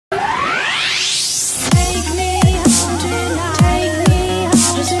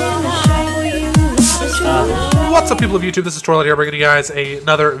What's up, people of YouTube? This is Toilet here, bringing you guys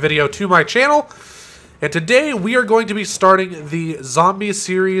another video to my channel. And today we are going to be starting the zombie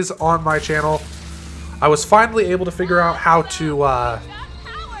series on my channel. I was finally able to figure out how to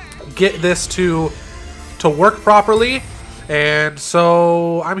get this to work properly. And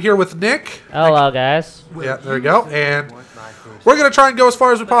so I'm here with Nick. Hello, guys. Yeah, there we go. And we're going to try and go as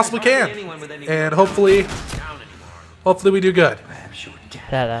far as we possibly can. And hopefully we do good.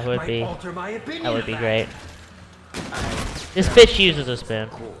 Yeah, that would be great. This bitch uses a spoon.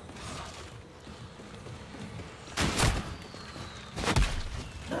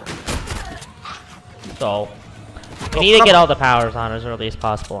 So we need to get all the powers on as early as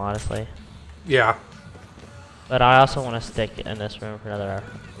possible, honestly. Yeah. But I also want to stick in this room for another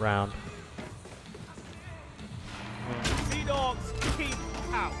round. Sea dogs keep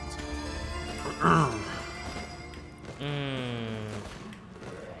out.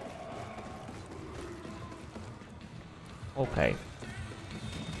 Okay.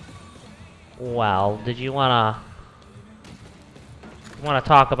 Well, did you wanna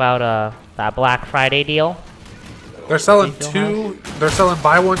talk about that Black Friday deal? They're selling they're selling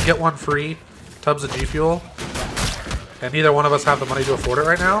buy one get one free tubs of Gfuel. And neither one of us have the money to afford it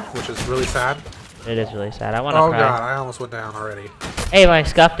right now, which is really sad. It is really sad. I want to Oh cry. god, I almost went down already. Hey, my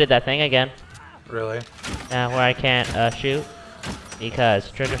scuff did that thing again. Really? Yeah, where I can't shoot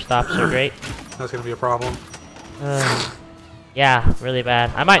because trigger stops are great. That's gonna be a problem. Yeah, really bad.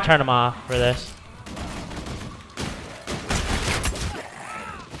 I might turn them off for this.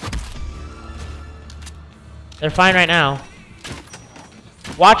 They're fine right now.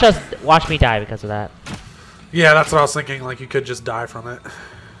 Watch me die because of that. Yeah, that's what I was thinking. Like, you could just die from it.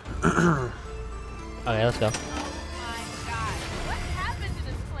 Okay, let's go.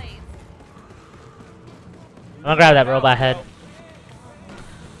 I'm gonna grab that robot head.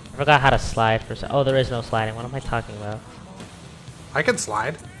 I forgot how to slide for oh, there is no sliding. What am I talking about? I can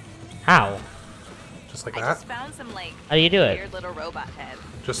slide. How? Just like I that. just found some, like, How do you do it? weird little robot head.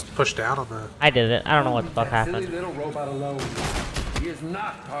 Just push down on the... I did it. I don't know what the fuck That silly happened. little robot alone. He is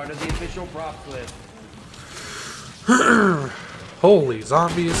not part of the official props list. Holy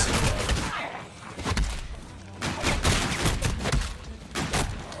zombies.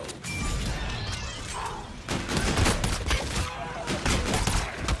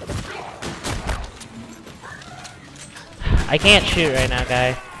 I can't shoot right now,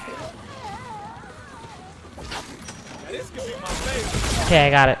 guy. Okay, I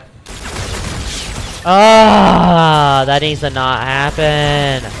got it. Ah, that needs to not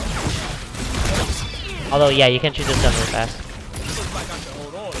happen. Although, yeah, you can shoot this gun really fast.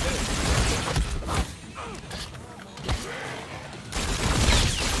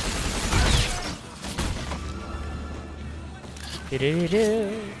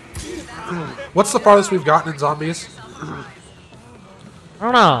 What's the farthest we've gotten in zombies? I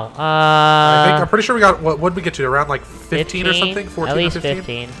don't know. I'm pretty sure we got, what would we get to? Around like 15 or something? 14 at least or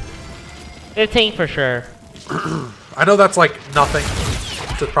 15? 15 for sure. I know that's like nothing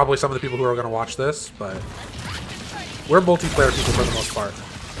to probably some of the people who are going to watch this, but we're multiplayer people for the most part.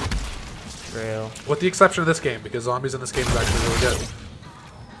 True. With the exception of this game, because zombies in this game is actually really good.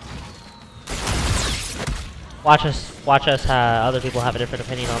 Watch us. Other people have a different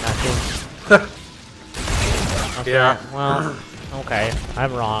opinion on that too. Okay, Yeah. well, okay.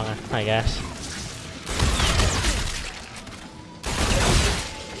 I'm wrong, I guess.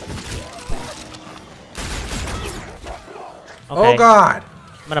 Okay. Oh god!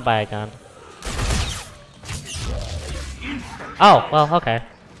 I'm gonna buy a gun. Oh, well, okay.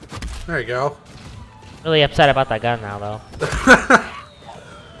 There you go. Really upset about that gun now, though.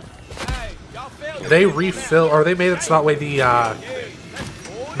 They refill, or they made it so that way the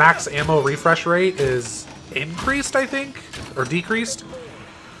max ammo refresh rate is increased, I think, or decreased.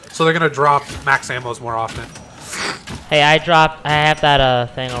 So they're gonna drop max ammos more often. Hey, I have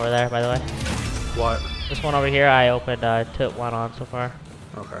that thing over there, by the way. What? This one over here, I opened, took one on so far.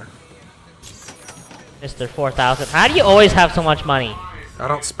 Okay. Mr. 4,000. How do you always have so much money? I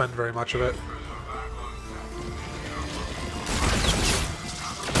don't spend very much of it.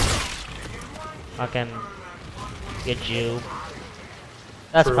 Fucking get Jew.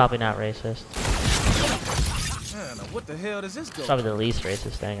 That's True. probably not racist. Man, what the hell does this go? It's probably the least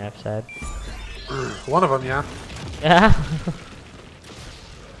racist thing I've said. One of them, yeah. Yeah?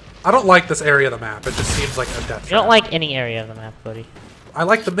 I don't like this area of the map. It just seems like a death trap. You don't like any area of the map, buddy. I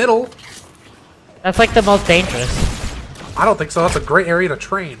like the middle. That's like the most dangerous. I don't think so. That's a great area to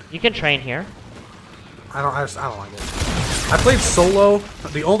train. You can train here. I don't like it. I played solo.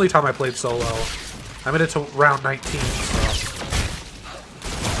 The only time I played solo, I made it to round 19. So.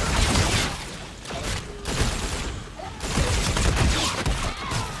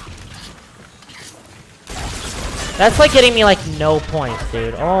 That's like getting me like no points,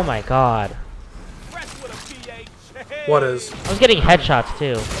 dude. Oh my god. What is? I was getting headshots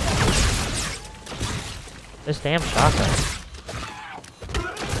too. This damn shotgun.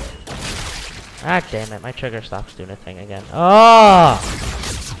 Ah, damn it. My trigger stops doing a thing again. Oh!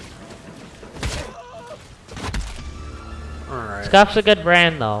 Alright. Scuff's a good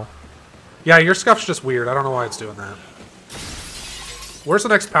brand though. Yeah, your scuff's just weird. I don't know why it's doing that. Where's the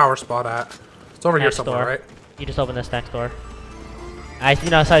next power spot at? It's over here Next somewhere, door. right? You just open this next door. So I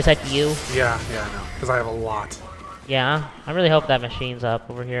said you. Yeah, I know. Because I have a lot. Yeah, I really hope that machine's up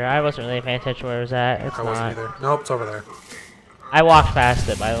over here. I wasn't really paying attention where it was at. It's I not. wasn't either. Nope, it's over there. I walked past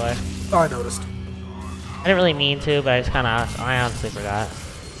it, by the way. Oh, I noticed. I didn't really mean to, but I just kind of, I honestly forgot.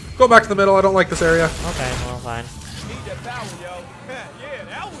 Go back to the middle. I don't like this area. Okay, well, fine. Need that power, yo. Yeah,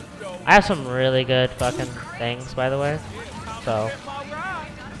 that was dope. I have some really good fucking things, by the way. So.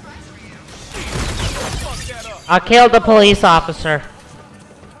 I killed the police officer.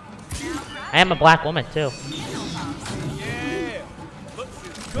 I am a black woman, too. Yeah.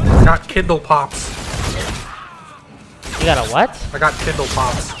 I got Kindle Pops. You got a what? I got Kindle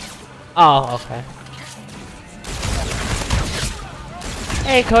Pops. Oh, okay.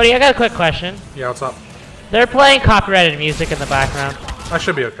 Hey, Cody, I got a quick question. Yeah, what's up? They're playing copyrighted music in the background. I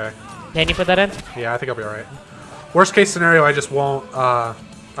should be okay. Can you put that in? Yeah, I think I'll be alright. Worst case scenario, I just won't, I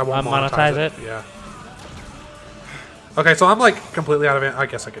won't monetize it? Yeah. Okay, so I'm like completely out of it. I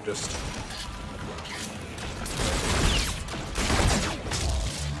guess I could just...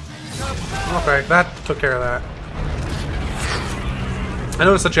 Okay, that took care of that. I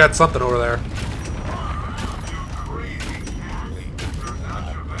noticed that you had something over there.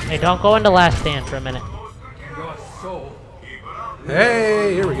 Hey, don't go into last stand for a minute. Your soul.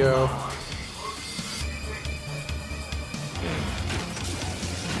 Hey, here we go.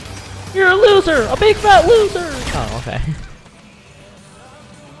 You're a loser! A big fat loser! Oh, okay.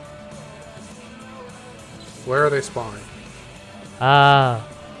 Where are they spawning? I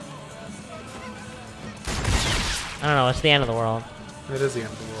don't know, it's the end of the world. It is the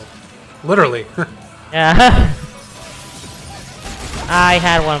end of the world. Literally. Yeah. I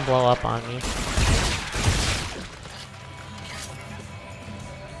had one blow up on me.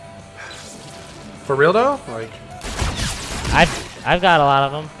 For real though? Like... I've got a lot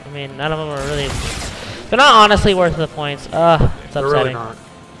of them. I mean, none of them are really... They're not honestly worth the points. It's upsetting. They're really not.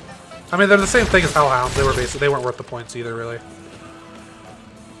 I mean, they're the same thing as Hellhounds. They were basically, they weren't worth the points either, really.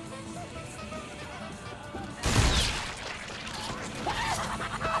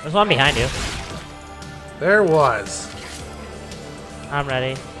 There's one behind you. There was. I'm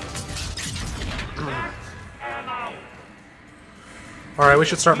ready. Alright, we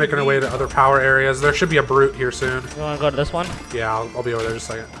should start making our way to other power areas. There should be a brute here soon. You want to go to this one? Yeah, I'll be over there in just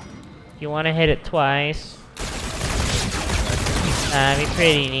a second. You want to hit it twice. That'd be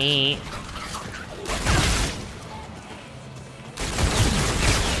pretty neat.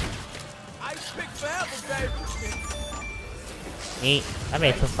 Ice pick forever, baby. Neat. I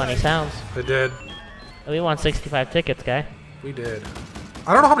made some funny sounds. They did. We won 65 tickets, guy. We did.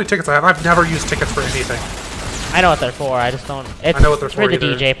 I don't know how many tickets I have. I've never used tickets for anything. I know what they're for. I just don't. It's I know what they're for the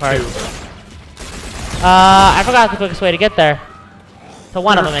either, DJ part. too. I forgot the quickest way to get there. To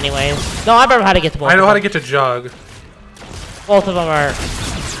one of them, anyways. No, I remember how to get to both. I know of how them. to get to Jug. Both of them are.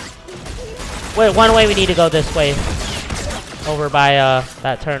 Wait, one way we need to go this way. Over by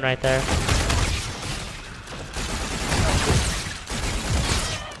that turn right there.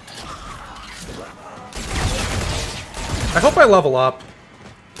 I hope I level up.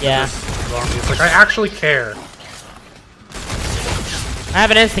 Yeah. It's like, I actually care. I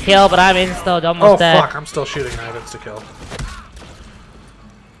have an insta kill, but I'm almost Oh, dead. fuck. I'm still shooting. I have insta-kill.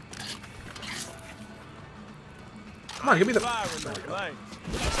 Come on, give me the... There we go.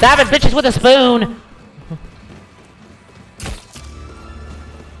 Stabbing bitches with a spoon.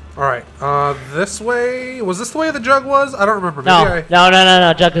 Alright, this way... Was this the way the Jug was? I don't remember. No, Maybe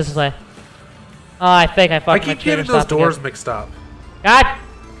no. Jug this way. Oh, I think I fucked I my keep trigger getting those stop doors again. mixed up. God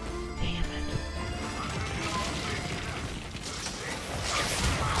damn it.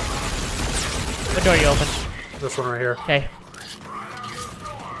 What door you open? This one right here. Okay.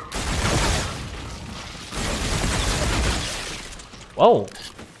 Whoa.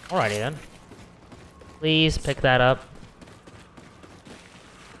 Alrighty then. Please pick that up.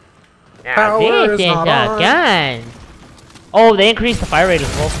 Now Power this is is not a on. gun. Oh, they increased the fire rate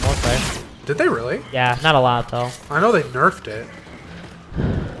as well from one side. Did they really? Yeah, not a lot though. I know they nerfed it.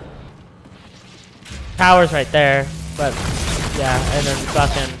 Power's right there, but yeah, and then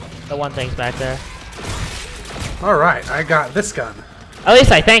fucking the one thing's back there. Alright, I got this gun. At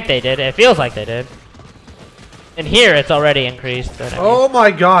least I think they did. It feels like they did. And here it's already increased. But Oh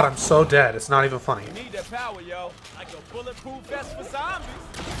my god, I'm so dead. It's not even funny. You need that power, yo. Like a bulletproof vest for zombies.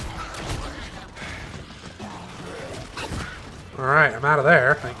 Alright, I'm out of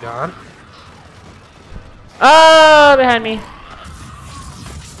there, thank god. Oh, behind me.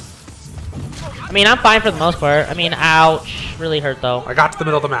 I mean, I'm fine for the most part. I mean, ouch. Really hurt, though. I got to the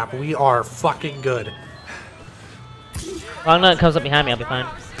middle of the map. We are fucking good. As long as it comes up behind me, I'll be fine.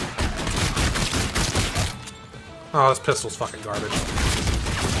 Oh, this pistol's fucking garbage.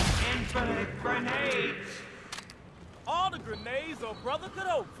 Infinite grenades. All the grenades a brother could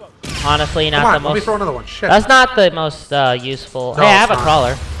hope for. Honestly, not Come on, the let me most... throw another one. Shit. That's not the most useful. No, Hey, I it's have a not.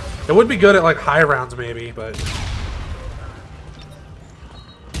 crawler. It would be good at like high rounds maybe, but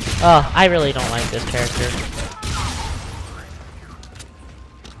Oh, I really don't like this character.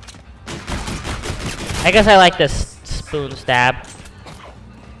 I guess I like this spoon stab.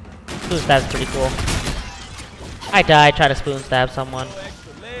 Spoon stab's pretty cool. I died trying to spoon stab someone. No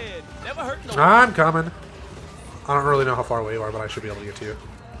extra lead. Never hurt no. I'm coming. I don't really know how far away you are, but I should be able to get to you.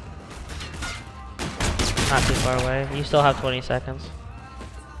 Not too far away. You still have 20 seconds.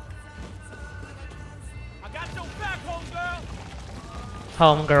 I got your back, homegirl.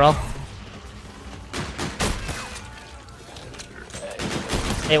 Home, girl.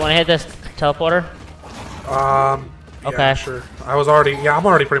 Hey, wanna hit this teleporter? Yeah, Okay. sure. I'm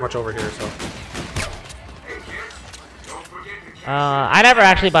already pretty much over here, so. I never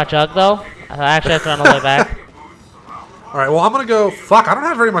actually bought Jug though. I actually have to run all the way back. Alright, well I'm gonna go fuck, I don't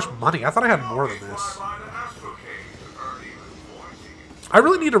have very much money. I thought I had more than this. I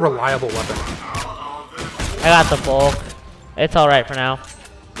really need a reliable weapon. I got the bulk. It's alright for now.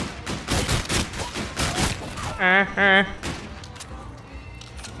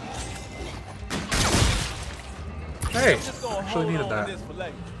 Hey, Just gonna actually hold needed on that. to this for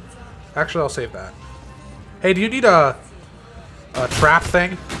later. Actually, I'll save that. Hey, do you need a trap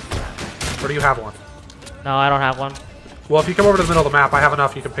thing? Or do you have one? No, I don't have one. Well, if you come over to the middle of the map, I have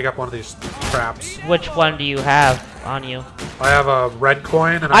enough. You can pick up one of these traps. Which one do you have on you? I have a red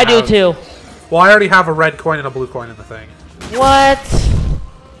coin, and I do have- too. Well, I already have a red coin and a blue coin in the thing. What?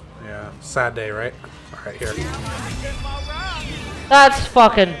 Yeah, sad day, right? All right, here. That's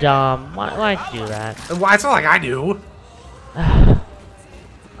fucking dumb. Why'd you do that? Why? It's not like I knew.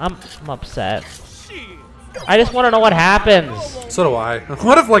 I'm upset. I just want to know what happens. So do I.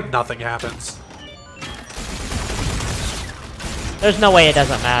 What if like nothing happens? There's no way it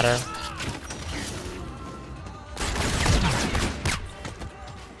doesn't matter.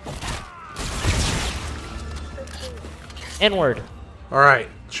 Inward. All right,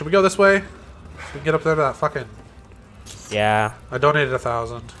 should we go this way? We can get up there to that fucking. Yeah. I donated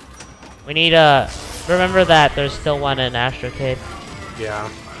 1,000. We need remember that there's still one in Astrocade. Yeah.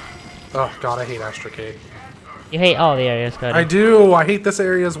 Oh god, I hate Astrocade. You hate all the areas, Cody. I do. I hate this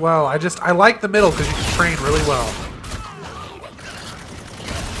area as well. I like the middle because you can train really well.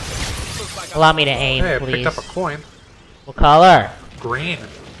 Allow me to aim, Hey, I please. picked up a coin. What color? Green.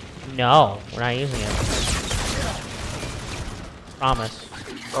 No, we're not using it. Promise.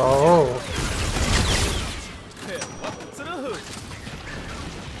 Oh. Welcome to the hood.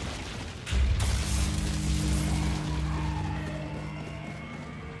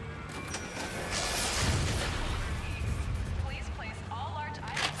 Please place all large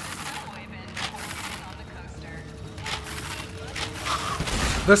items in the subway bin before putting on the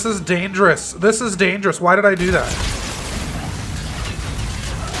coaster. This is dangerous. This is dangerous. Why did I do that?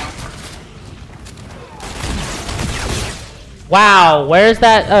 Wow, where's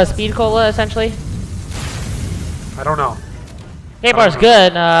that speed cola essentially? I don't know. K-bar's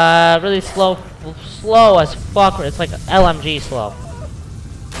good. Really slow as fuck. It's like LMG slow.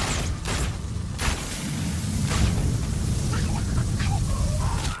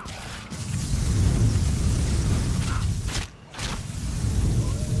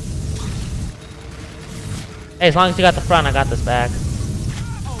 Hey, as long as you got the front, I got this back.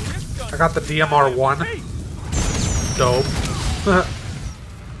 I got the DMR-1. Dope.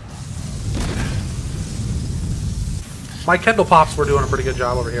 My Kendall Pops were doing a pretty good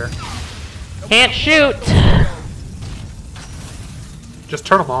job over here. Can't shoot. Just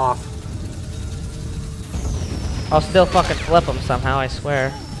turn them off. I'll still fucking flip them somehow, I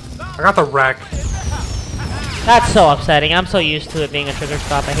swear. I got the wreck. That's so upsetting. I'm so used to it being a trigger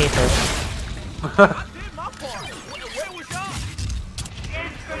stop. I hate this. Did my part. Where was y'all?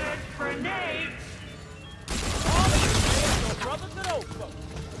 Infinite grenades. All the grenades a brother could hope for.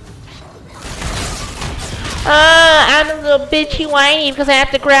 I'm a little bitchy whiny because I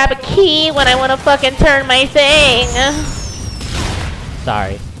have to grab a key when I want to fucking turn my thing.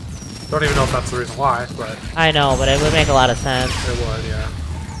 Sorry. Don't even know if that's the reason why, but I know, but it would make a lot of sense. it would, yeah.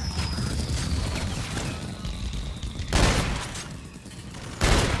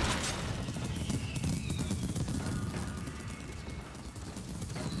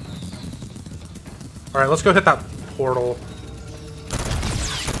 Alright, let's go hit that portal.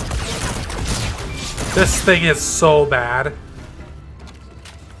 This thing is so bad.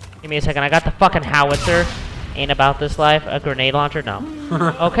 Give me a second. I got the fucking howitzer. Ain't about this life. A grenade launcher? No.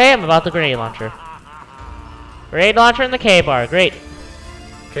 Okay, I'm about the grenade launcher. Grenade launcher in the K-bar. Great.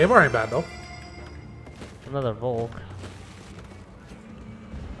 K-bar ain't bad, though. Another Volk.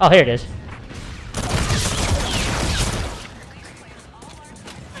 Oh, here it is. Man,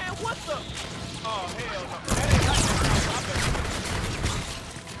 what the? Oh, hell no.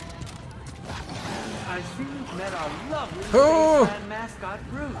 I see you've met our lovely Oh. Spaceland mascot,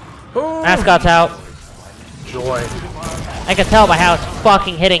 Groot. Oh, Mascot's out. joy. I can tell by how it's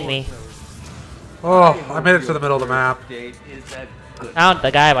fucking hitting me. Oh, I made it to the middle of the map. Update is that good. Found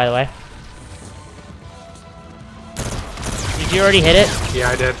the guy, by the way. Did you already hit it? Yeah,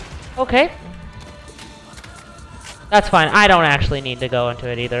 I did. Okay. That's fine. I don't actually need to go into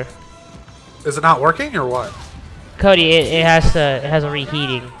it either. Is it not working or what? Cody, it has a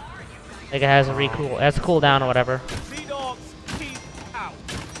reheating. Like it has a recool. It has a cooldown or whatever. Sea-Dogs, keep out.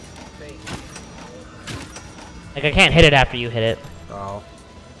 Like I can't hit it after you hit it. Oh.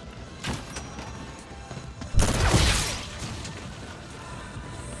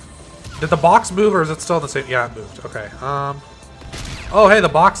 Did the box move or is it still the same? Yeah, it moved. Okay. Oh, hey, the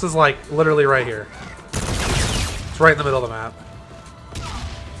box is like literally right here. It's right in the middle of the map.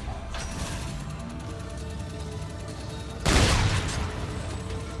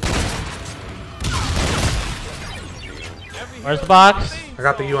 Where's the box? I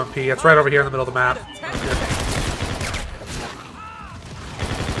got the UMP. It's right over here in the middle of the map.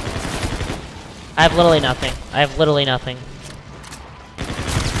 I have literally nothing. I have literally nothing.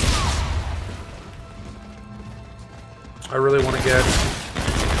 I really want to get.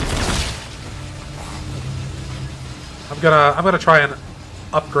 I'm gonna try and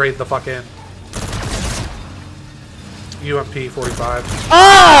upgrade the fucking UMP 45.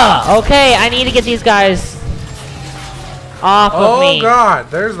 Ah! Okay, I need to get these guys off of me. Oh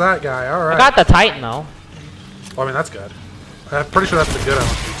god, there's that guy. All I right. got the Titan though. Well, I mean that's good. I'm pretty sure that's the good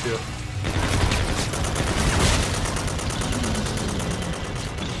LMG too.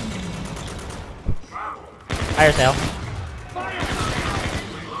 Fire sale.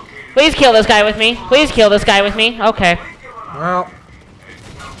 Please kill this guy with me. Please kill this guy with me. Okay. Well,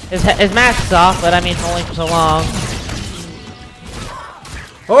 His mask's off, but I mean only for so long.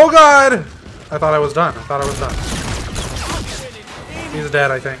 oh god! I thought I was done. I thought I was done. He's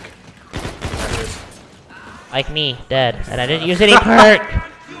dead, I think. There he is. Like me, dead. And I didn't use any perk.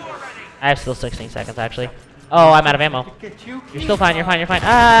 I have still 16 seconds actually. Oh, I'm out of ammo. You're still fine, you're fine, you're fine.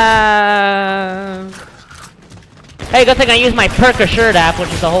 Hey, good thing I used my perk assured app, which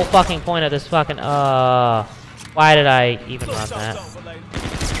is the whole fucking point of this fucking, why did I even run that?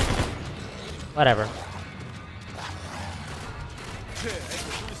 Whatever.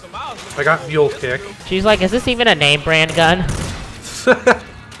 I got mule kick. She's like, is this even a name brand gun? It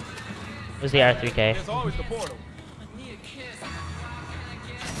was the R3K. There's always the portal.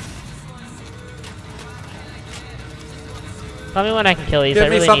 Tell me when I can kill these. I Give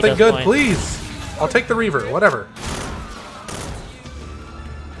me really something need those good, coins. please. I'll take the Reaver, whatever.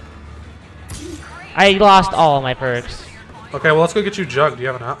 I lost all of my perks. Okay, well let's go get you Jug. Do you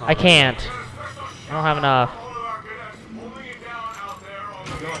have enough? I can't. I don't have enough.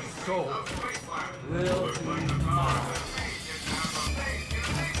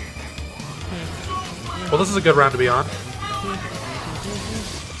 Well, this is a good round to be on.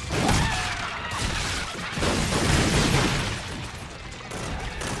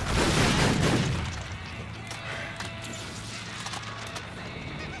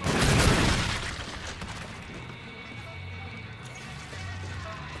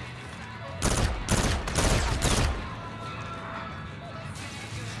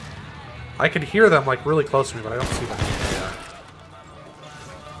 I can hear them like really close to me, but I don't see them.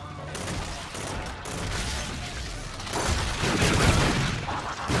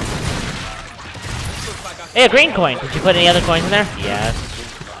 Hey, a green coin. Did you put any other coins in there? Yes.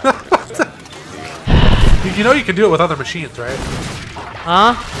 You know you can do it with other machines, right?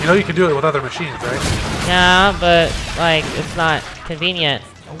 Huh? You know you can do it with other machines, right? Yeah, but, like, it's not convenient.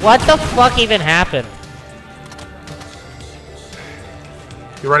 What the fuck even happened?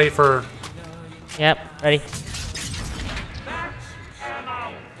 You ready for... Yep, ready.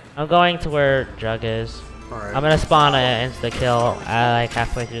 I'm going to where Jug is. Alright. I'm gonna spawn an insta kill like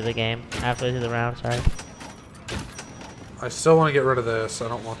halfway through the game. Halfway through the round, sorry. I still want to get rid of this. I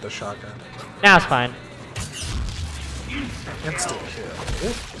don't want the shotgun. Now it's fine. Instant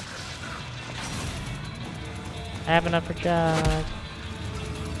kill. I have enough for Chuck.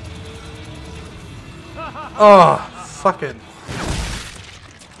 Oh, fucking.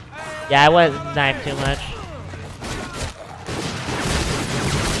 Yeah, I wouldn't knife too much.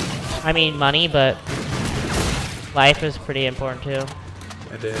 I mean money, but life is pretty important too.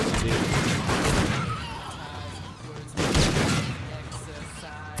 It is, indeed.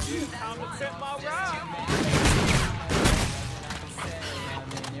 Time to set my ride.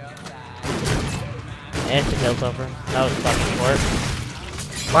 Insta kill's over. That was fucking short.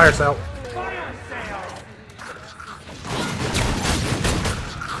 Fire cell.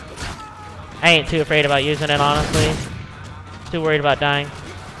 I ain't too afraid about using it, honestly. Too worried about dying.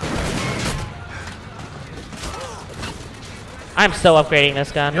 I'm so upgrading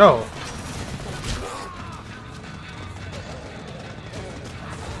this gun. Yo.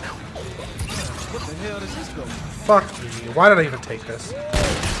 What the hell does this go? Fuck me. Why did I even take this?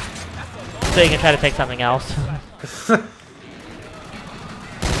 So you can try to take something else.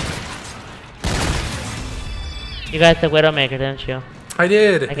 You got the Widowmaker, didn't you? I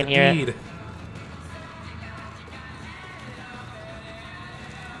did. I can hear it. indeed.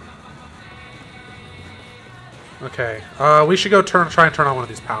 Okay. We should go try and turn on one of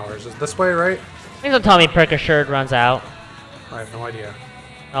these powers. Is it this way, right? Please don't tell me Perk Assured runs out. I have no idea.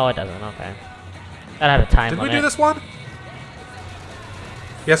 Oh, it doesn't. Okay. That had a time Did limit. we do this one?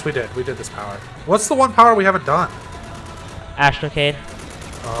 Yes, we did. We did this power. What's the one power we haven't done? Astrocade.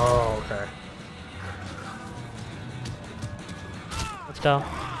 Oh, okay. Let's go.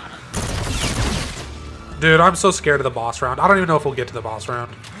 Dude, I'm so scared of the boss round. I don't even know if we'll get to the boss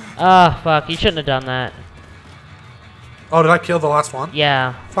round. Ah, fuck. You shouldn't have done that. Oh, did I kill the last one?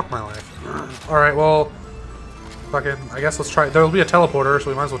 Yeah. Fuck my life. Alright, well... Fucking... I guess let's try... There'll be a teleporter, so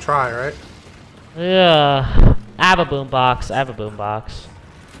we might as well try, right? Ugh. I have a boombox. I have a boombox.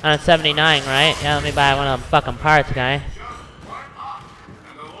 I'm at 79, right? Yeah, let me buy one of them fucking parts, guy.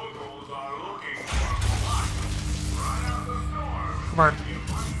 Come on.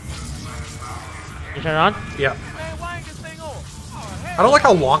 You turn it on? Yeah. Man, why ain't this thing on? Oh, hell. I don't like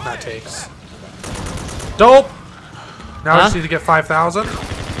how long that takes. Dope! Now we Huh? just need to get 5,000.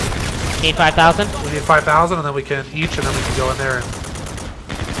 Need 5,000? We need 5,000, and then we can each, and then we can go in there and...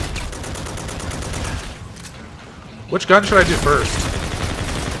 Which gun should I do first?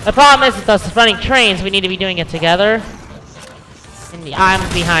 The problem is with us running trains, we need to be doing it together. And I'm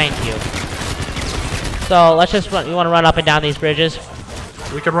behind you. So let's just run. You want to run up and down these bridges?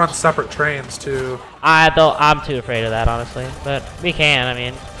 We can run separate trains, too. I'm too afraid of that, honestly. But we can, I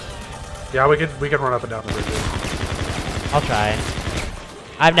mean. Yeah, we can run up and down the bridges. I'll try.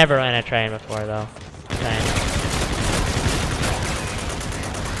 I've never run a train before, though. Okay.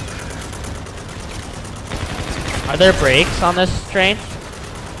 Are there brakes on this train?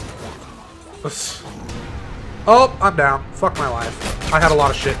 Oh, I'm down. Fuck my life. I had a lot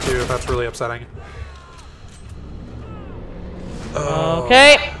of shit, too. That's really upsetting. Oh.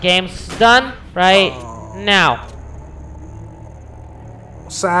 Okay, game's done right now.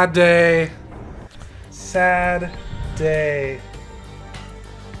 Sad day. Sad day.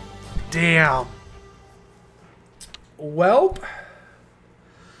 Damn. Well,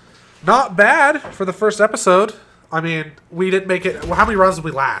 not bad for the first episode. I mean, we didn't make it. Well, how many runs did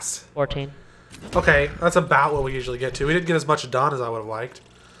we last? 14. Okay, that's about what we usually get to. We didn't get as much done as I would have liked.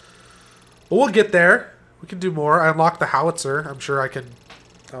 But we'll get there. We can do more. I unlocked the howitzer. I'm sure I can.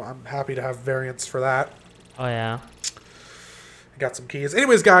 Oh, I'm happy to have variants for that. Oh, yeah. I got some keys.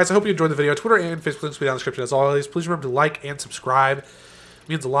 Anyways, guys, I hope you enjoyed the video. Twitter and Facebook links will be down in the description as always. Please remember to like and subscribe. It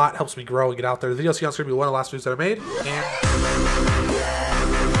means a lot. Helps me grow and get out there. The video you see on screen will be one of the last videos that I made. And...